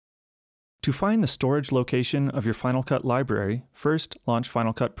To find the storage location of your Final Cut library, first launch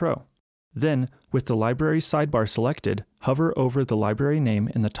Final Cut Pro. Then, with the library sidebar selected, hover over the library name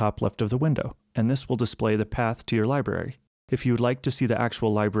in the top left of the window, and this will display the path to your library. If you would like to see the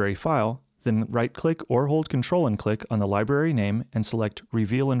actual library file, then right-click or hold Ctrl and click on the library name and select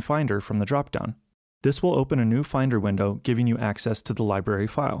Reveal in Finder from the dropdown. This will open a new Finder window giving you access to the library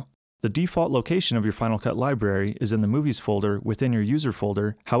file. The default location of your Final Cut library is in the Movies folder within your User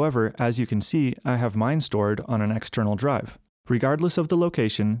folder. However, as you can see, I have mine stored on an external drive. Regardless of the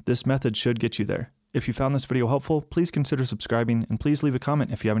location, this method should get you there. If you found this video helpful, please consider subscribing and please leave a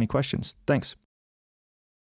comment if you have any questions. Thanks.